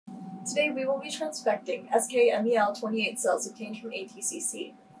Today we will be transfecting SKMEL28 cells obtained from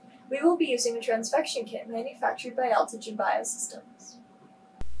ATCC. We will be using a transfection kit manufactured by Altogen Biosystems.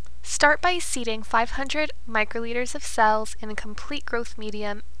 Start by seeding 500 microliters of cells in a complete growth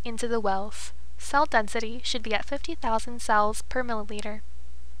medium into the wells. Cell density should be at 50,000 cells per milliliter.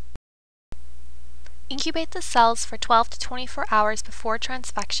 Incubate the cells for 12 to 24 hours before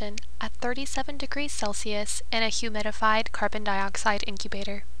transfection at 37 degrees Celsius in a humidified carbon dioxide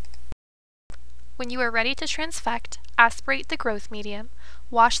incubator. When you are ready to transfect, aspirate the growth medium,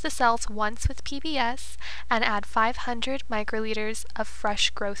 wash the cells once with PBS, and add 500 microliters of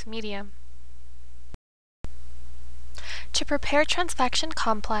fresh growth medium. To prepare transfection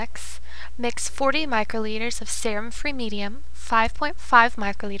complex, mix 40 microliters of serum-free medium, 5.5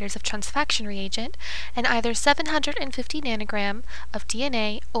 microliters of transfection reagent, and either 750 nanogram of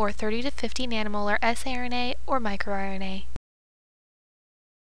DNA or 30 to 50 nanomolar siRNA or microRNA.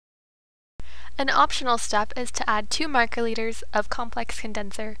 An optional step is to add 2 microliters of complex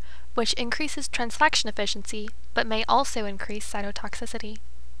condenser, which increases transfection efficiency, but may also increase cytotoxicity.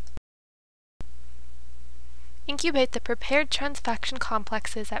 Incubate the prepared transfection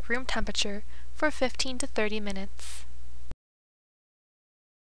complexes at room temperature for 15 to 30 minutes.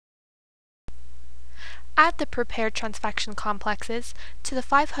 Add the prepared transfection complexes to the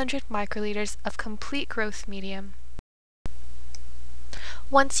 500 microliters of complete growth medium.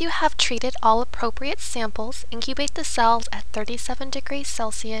 Once you have treated all appropriate samples, incubate the cells at 37 degrees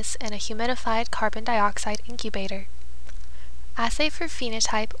Celsius in a humidified carbon dioxide incubator. Assay for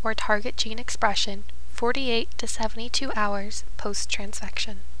phenotype or target gene expression 48 to 72 hours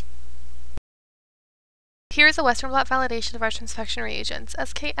post-transfection. Here is a Western blot validation of our transfection reagents.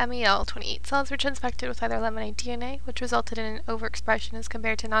 SKMEL28 cells were transfected with either eliminate DNA, which resulted in an overexpression as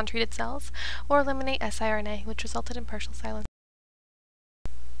compared to non-treated cells, or eliminate siRNA, which resulted in partial silence.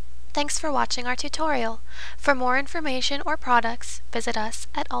 Thanks for watching our tutorial. For more information or products, visit us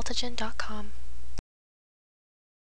at altogen.com.